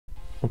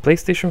On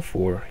PlayStation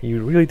 4,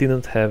 you really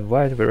didn't have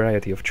wide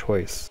variety of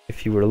choice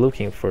if you were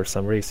looking for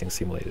some racing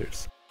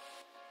simulators.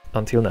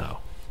 Until now.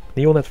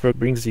 Neo Network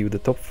brings you the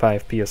top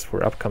 5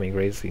 PS4 upcoming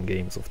racing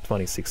games of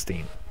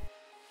 2016.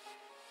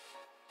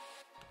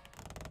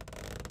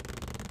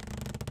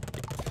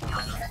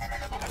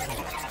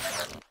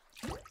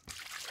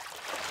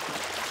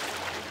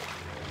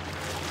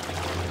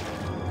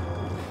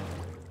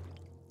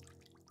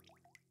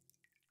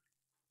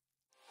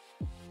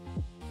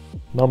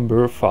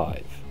 Number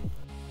 5.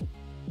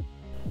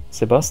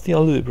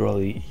 Sebastien Loeb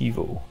Rally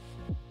Evo.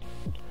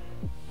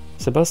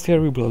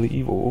 Sebastien Loeb Rally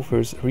Evo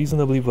offers a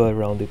reasonably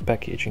well-rounded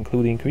package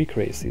including quick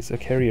races, a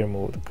career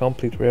mode,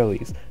 complete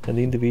rallies, and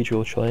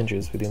individual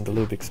challenges within the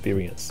Loeb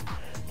experience.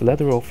 The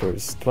latter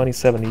offers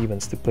 27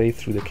 events to play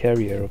through the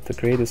career of the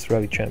greatest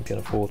rally champion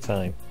of all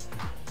time.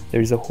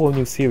 There is a whole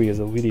new series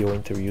of video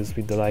interviews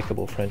with the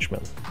likable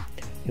Frenchman.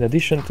 In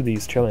addition to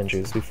these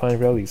challenges, we find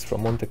rallies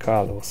from Monte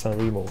Carlo, San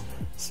Remo,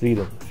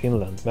 Sweden,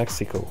 Finland,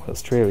 Mexico,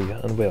 Australia,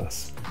 and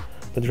Wales.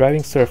 The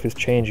driving surface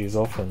changes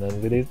often,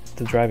 and with it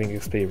the driving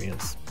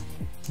experience.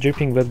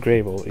 Dripping wet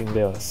gravel in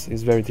Wales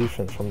is very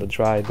different from the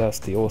dry,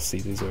 dusty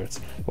Aussie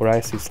deserts or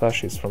icy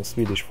slushes from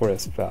Swedish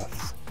forest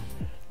paths.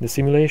 The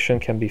simulation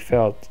can be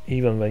felt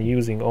even when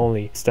using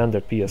only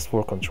standard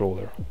PS4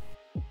 controller.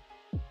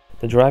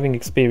 The driving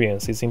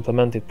experience is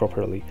implemented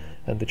properly,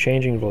 and the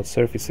changing road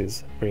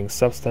surfaces bring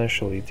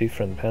substantially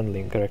different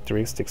handling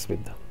characteristics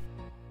with them.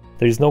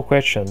 There is no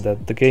question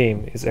that the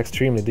game is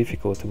extremely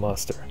difficult to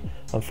master.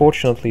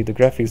 Unfortunately, the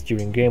graphics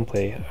during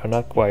gameplay are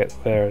not quite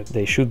where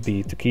they should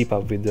be to keep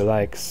up with the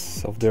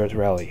likes of Dirt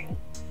Rally.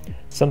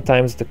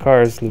 Sometimes the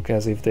cars look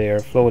as if they are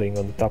floating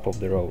on the top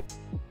of the road.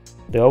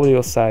 The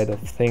audio side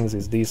of things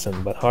is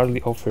decent, but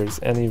hardly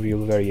offers any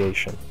real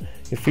variation.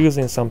 It feels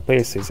in some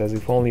places as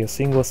if only a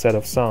single set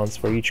of sounds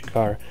for each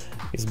car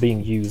is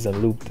being used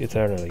and looped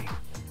eternally.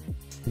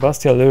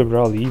 Sebastien Loeb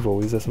Rally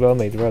Evo is a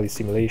well-made rally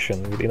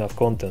simulation with enough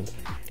content,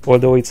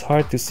 although it's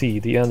hard to see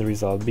the end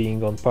result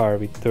being on par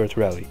with Dirt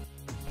Rally.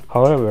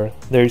 However,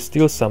 there is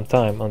still some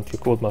time until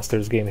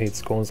Codemasters game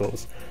hits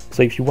consoles,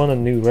 so if you want a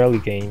new rally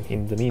game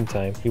in the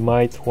meantime, you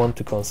might want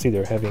to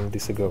consider having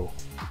this a go.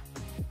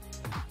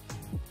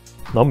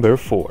 Number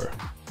 4.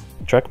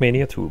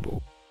 TrackMania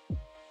Turbo.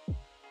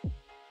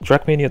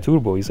 TrackMania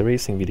Turbo is a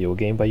racing video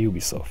game by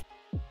Ubisoft.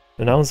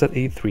 Announced at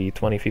E3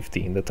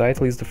 2015, the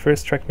title is the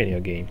first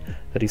TrackMania game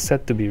that is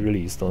set to be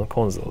released on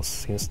consoles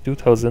since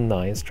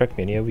 2009's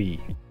TrackMania Wii.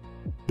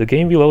 The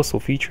game will also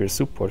feature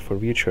support for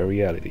virtual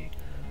reality.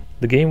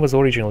 The game was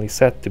originally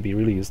set to be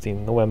released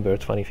in November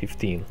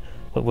 2015,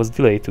 but was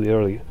delayed to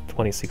early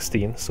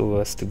 2016 so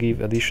as to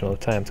give additional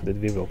time to the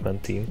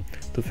development team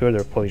to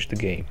further polish the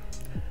game.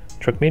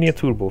 TrackMania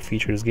Turbo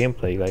features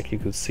gameplay like you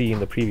could see in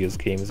the previous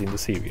games in the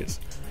series.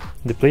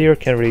 The player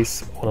can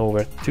race on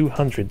over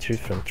 200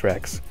 different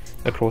tracks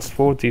across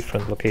 4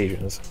 different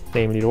locations,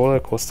 namely Roller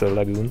Coaster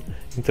Lagoon,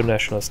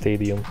 International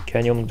Stadium,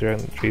 Canyon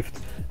Grand Drift,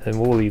 and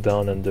Wholly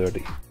Down and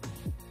Dirty.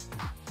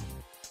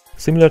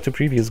 Similar to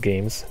previous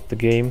games, the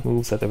game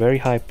moves at a very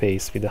high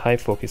pace with a high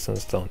focus on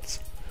stunts.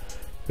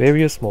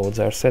 Various modes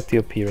are set to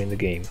appear in the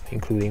game,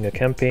 including a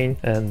campaign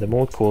and a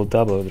mode called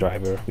Double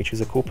Driver, which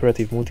is a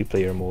cooperative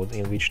multiplayer mode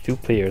in which 2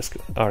 players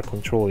are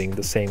controlling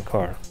the same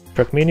car.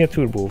 TrackMania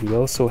Turbo will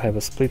also have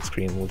a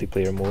split-screen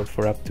multiplayer mode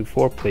for up to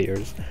 4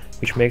 players,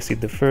 which makes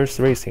it the first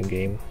racing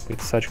game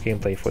with such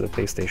gameplay for the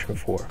PlayStation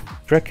 4.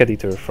 Track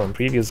Editor from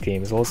previous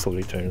games also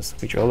returns,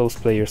 which allows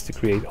players to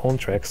create own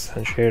tracks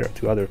and share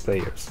to other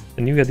players.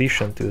 A new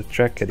addition to the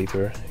Track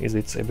Editor is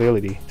its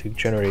ability to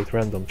generate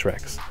random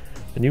tracks.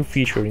 A new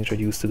feature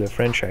introduced to the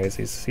franchise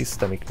is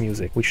systemic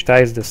music, which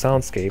ties the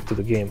soundscape to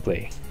the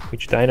gameplay,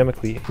 which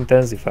dynamically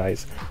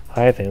intensifies,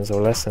 heightens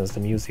or lessens the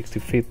music to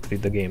fit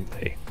with the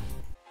gameplay.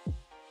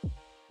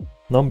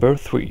 Number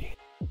 3.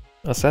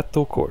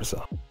 Assetto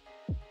Corsa.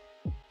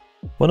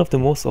 One of the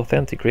most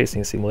authentic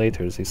racing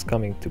simulators is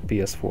coming to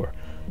PS4.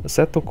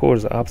 Assetto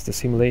Corsa ups the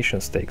simulation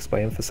stakes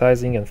by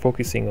emphasizing and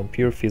focusing on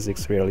pure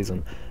physics realism,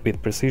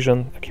 with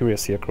precision,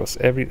 accuracy across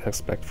every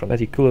aspect from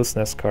meticulous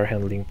NASCAR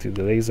handling to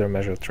the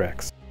laser-measured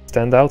tracks.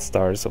 Standout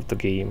stars of the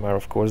game are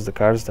of course the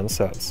cars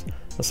themselves.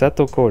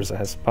 Assetto Corsa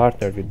has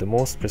partnered with the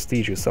most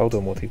prestigious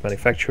automotive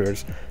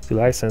manufacturers to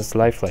license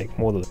lifelike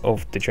models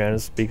of the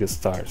genre's biggest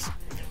stars,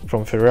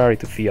 from Ferrari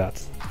to Fiat,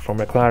 from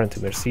McLaren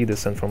to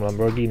Mercedes and from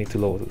Lamborghini to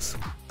Lotus.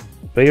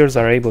 Players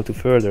are able to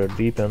further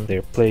deepen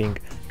their playing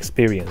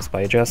experience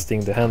by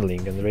adjusting the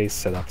handling and race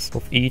setups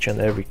of each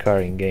and every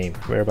car in-game,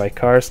 whereby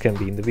cars can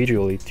be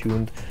individually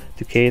tuned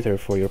to cater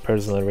for your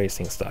personal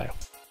racing style.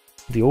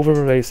 The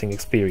overall racing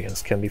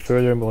experience can be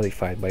further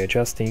modified by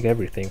adjusting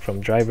everything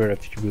from driver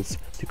attributes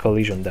to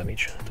collision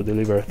damage to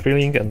deliver a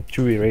thrilling and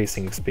true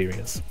racing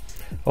experience.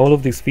 All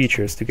of these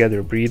features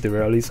together breed the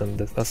realism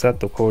that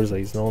Assetto Corsa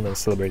is known and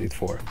celebrated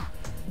for.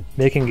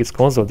 Making its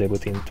console debut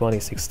in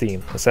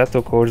 2016,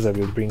 Assetto Corsa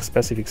will bring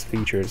specific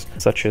features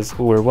such as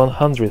over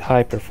 100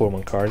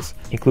 high-performance cars,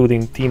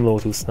 including Team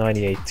Lotus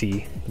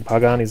 98T,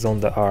 Pagani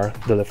Zonda R,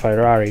 the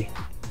Ferrari,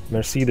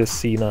 Mercedes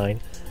C9,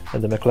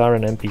 and the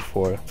McLaren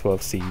MP4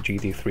 12C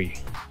GT3.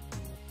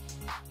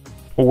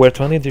 Over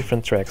 20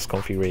 different tracks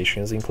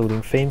configurations,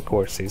 including famed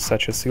courses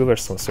such as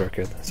Silverstone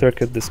Circuit,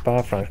 Circuit de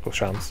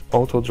Spa-Francorchamps,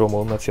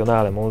 Autodromo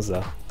Nazionale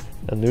Monza,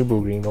 and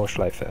Nürburgring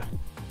Nordschleife.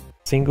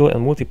 Single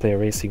and multiplayer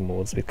racing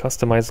modes with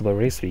customizable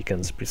race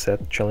weekends,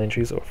 preset,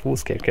 challenges, or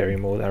full-scale career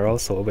mode are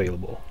also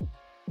available.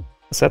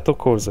 Assetto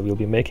Corsa will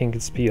be making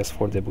its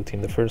PS4 debut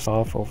in the first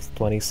half of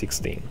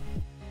 2016.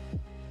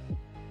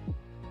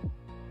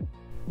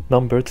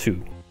 Number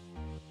 2.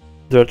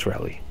 Dirt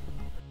Rally.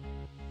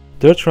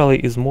 Dirt Rally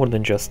is more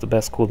than just the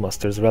best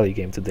Codemasters rally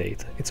game to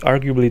date. It's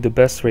arguably the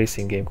best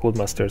racing game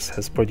Codemasters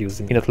has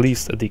produced in at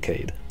least a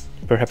decade,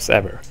 perhaps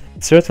ever.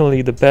 It's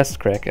certainly the best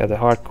crack at a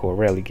hardcore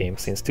rally game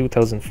since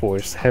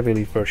 2004's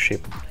heavily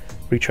worshipped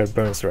Richard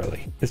Burns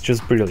Rally. It's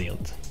just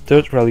brilliant.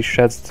 Dirt Rally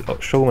sheds the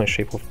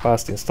showmanship of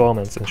past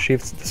installments and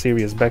shifts the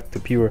series back to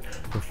pure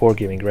and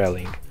forgiving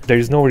rallying. There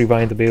is no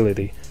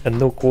rewindability and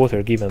no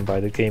quarter given by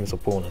the game's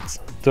opponents.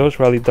 Dirt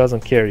Rally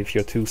doesn't care if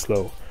you're too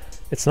slow.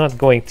 It's not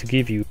going to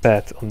give you a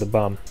pat on the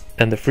bum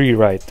and a free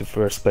ride to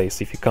first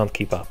place if you can't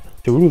keep up.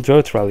 To rule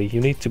Dirt Rally,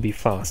 you need to be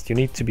fast, you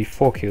need to be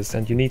focused,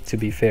 and you need to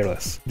be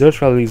fearless.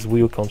 Dirt Rally's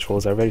wheel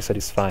controls are very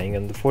satisfying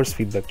and the force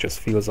feedback just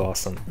feels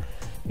awesome.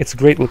 It's a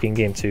great looking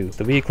game too.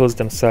 The vehicles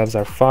themselves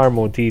are far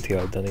more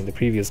detailed than in the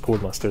previous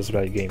Codemasters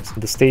Rally games,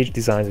 and the stage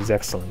design is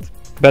excellent.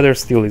 Better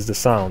still is the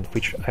sound,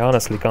 which I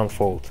honestly can't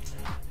fault.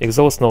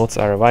 Exhaust notes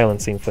are a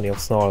violent symphony of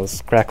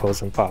snarls,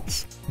 crackles and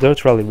pops.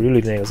 Dirt Rally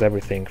really nails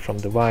everything from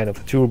the whine of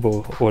the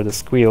turbo or the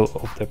squeal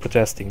of the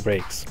protesting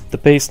brakes. The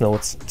bass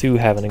notes too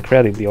have an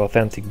incredibly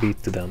authentic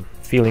beat to them,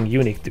 feeling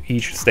unique to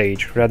each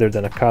stage rather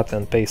than a cut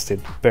and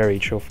pasted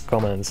barrage of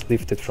commands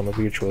lifted from a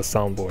virtual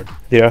soundboard.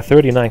 There are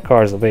 39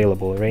 cars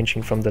available,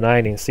 ranging from the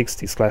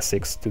 1960s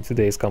classics to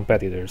today's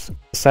competitors.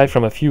 Aside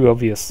from a few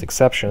obvious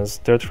exceptions,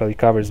 Dirt Rally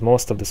covers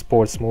most of the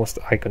sport's most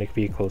iconic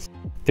vehicles.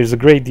 There's a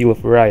great deal of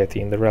variety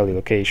in the rally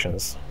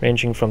locations,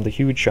 ranging from the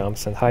huge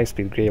jumps and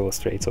high-speed gravel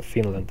straights of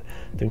Finland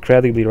to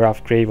incredibly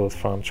rough gravel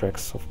farm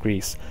tracks of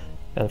Greece,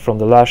 and from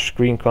the lush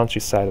green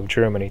countryside of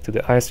Germany to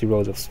the icy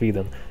roads of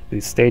Sweden with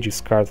its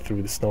stages carved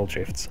through the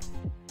snowdrifts.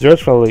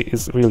 Dirt Rally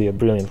is really a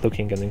brilliant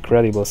looking and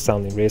incredible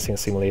sounding racing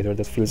simulator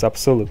that feels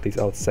absolutely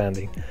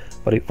outstanding,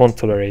 but it won't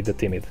tolerate the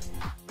timid.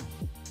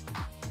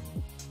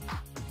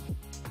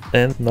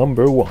 And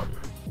number 1.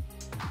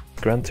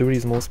 Gran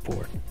Turismo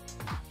Sport.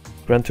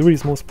 Gran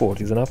Turismo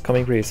Sport is an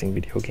upcoming racing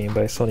video game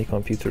by Sony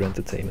Computer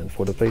Entertainment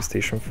for the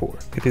PlayStation 4.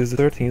 It is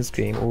the 13th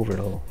game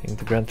overall in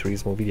the Gran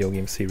Turismo video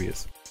game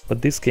series.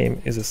 But this game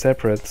is a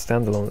separate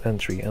standalone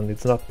entry and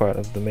it's not part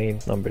of the main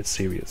numbered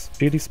series.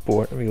 GT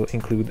Sport will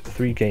include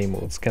 3 game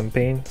modes: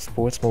 Campaign,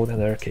 Sports Mode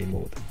and Arcade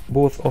Mode.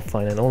 Both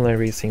offline and online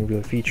racing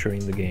will feature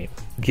in the game.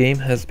 The game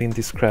has been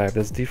described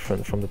as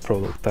different from the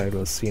prologue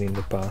titles seen in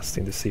the past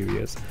in the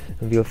series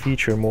and will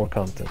feature more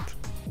content.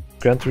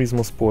 Gran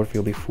Turismo Sport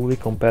will be fully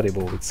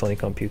compatible with Sony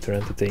Computer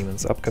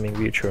Entertainment's upcoming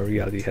virtual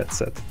reality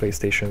headset,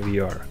 PlayStation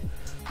VR.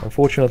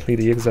 Unfortunately,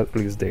 the exact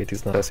release date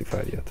is not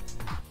specified yet.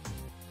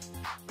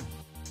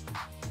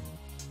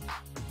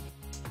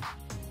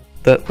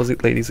 That was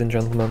it, ladies and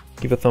gentlemen.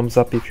 Give a thumbs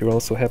up if you're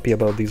also happy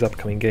about these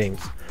upcoming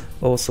games.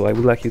 Also, I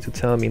would like you to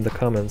tell me in the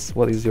comments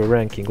what is your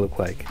ranking look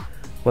like.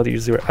 What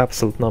is your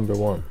absolute number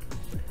 1?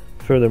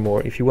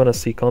 Furthermore, if you want to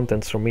see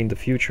contents from me in the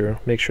future,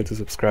 make sure to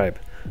subscribe.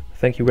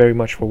 Thank you very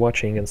much for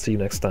watching and see you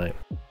next time.